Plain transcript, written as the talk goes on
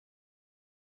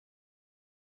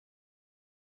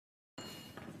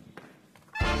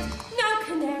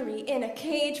canary in a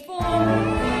cage for me.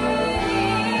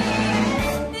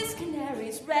 This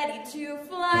canary's ready to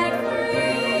fly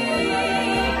free.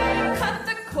 Cut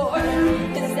the cord,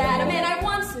 his adamant I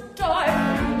once adored.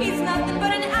 He's nothing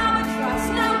but an albatross,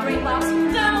 no green box,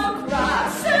 double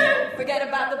cross. Forget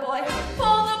about the boy,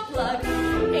 pull the plug.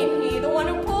 Ain't he the one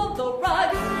who pulled the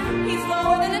rug? He's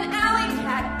lower than an alley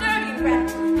cat, dirty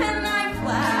rat, and I'm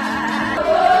flat.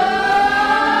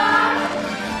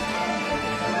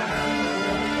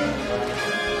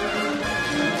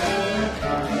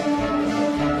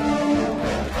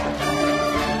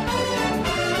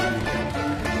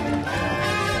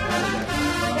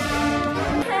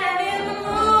 And in the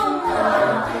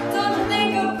moonlight, don't you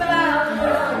think about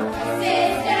her.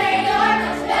 Sister, you're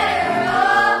much better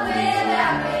off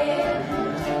without me.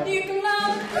 You can blow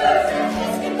the cruise and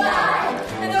kiss goodbye,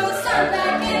 and throw the sun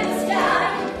back in the sky.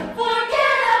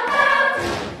 Forget about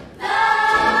love.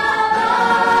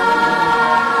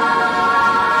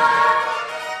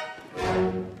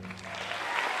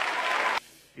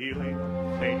 Feeling,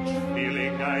 faint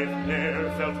feeling I've ne'er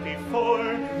felt before.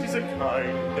 'Tis a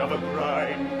kind of a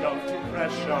grind of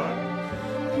depression.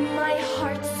 My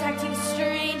heart's acting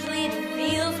strangely, it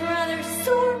feels rather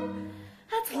sore.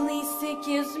 At least it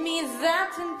gives me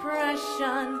that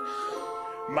impression.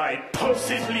 My pulse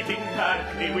is leaping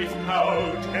madly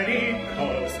without any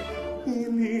cause.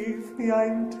 Believe me,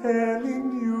 I'm telling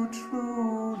you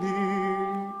truly.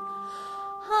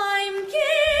 I'm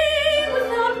gay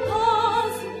without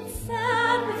pause,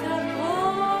 sad without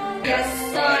cause. Yes,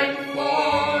 I'm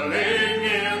falling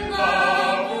in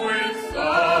love with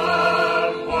someone.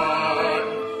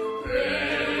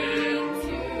 Pain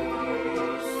to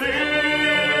sing.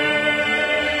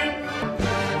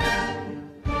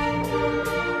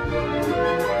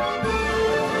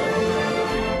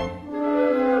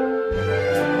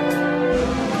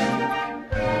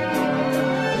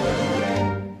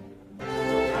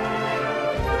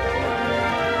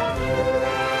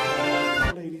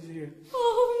 Ladies here.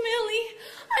 Oh, Millie,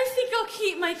 I think I'll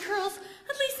keep my curls,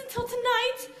 at least until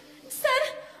tonight. Instead,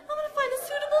 I'm gonna find a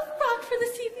suitable frock for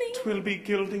this evening. Twill be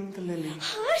gilding the lily.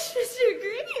 Hush, Mr.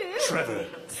 Green. Trevor.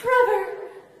 Trevor.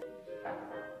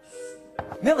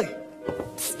 Millie!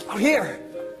 Out here!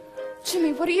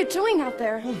 Jimmy, what are you doing out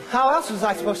there? How else was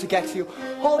I supposed to get to you?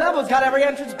 Old Evelyn's got every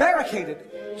entrance barricaded.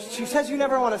 She says you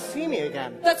never want to see me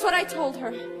again. That's what I told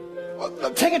her.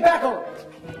 Take it back or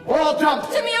we're all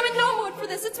dumped! Jimmy, I'm in no mood for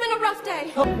this. It's been a rough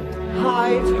day.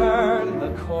 I turned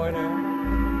the corner,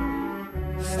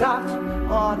 stopped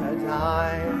on a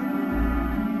dime.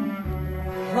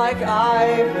 Like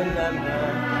I remember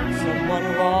someone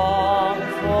long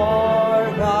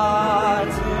forgotten.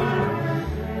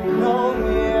 No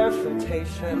mere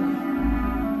flirtation,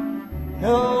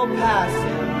 no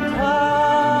passing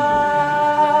time.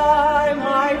 I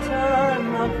turned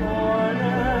the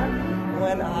corner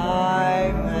when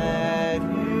I met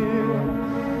you.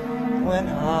 When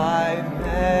I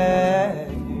met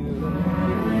you,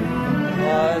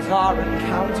 was our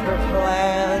encounter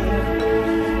planned?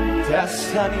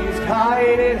 Destiny's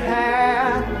guided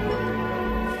hand,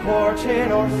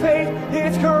 fortune or fate,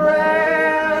 it's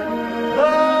grand.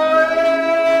 The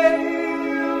way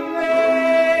you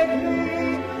make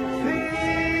me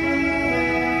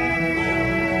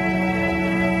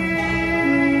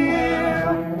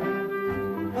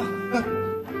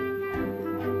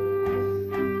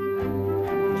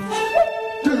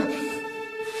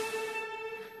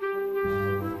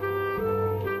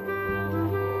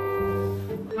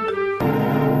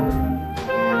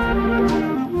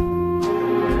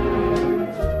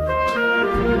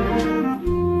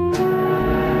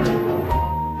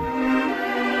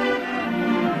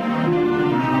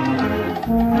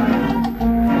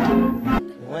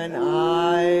when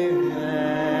I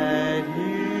met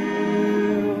you.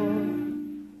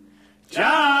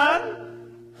 John!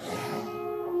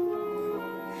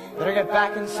 Better get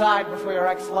back inside before your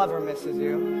ex-lover misses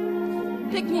you.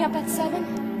 Pick me up at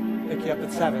 7. Pick you up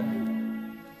at 7.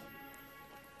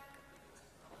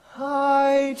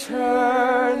 I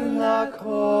turn the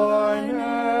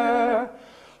corner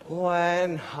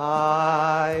when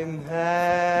I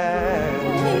met you.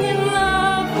 In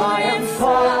love I am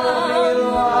falling in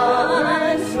love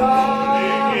with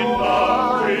Falling in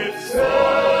love with someone.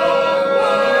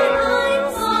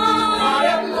 I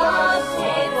am lost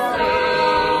in someone.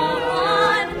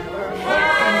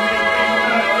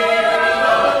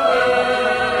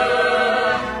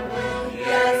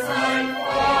 Yes, I'm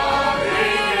falling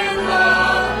in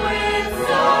love with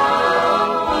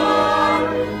someone.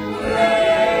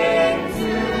 Plain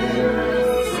to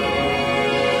see.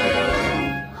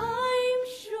 I'm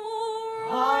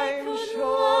sure.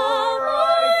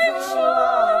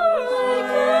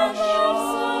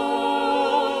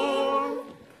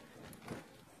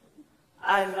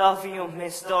 I love you,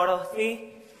 Miss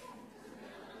Dorothy.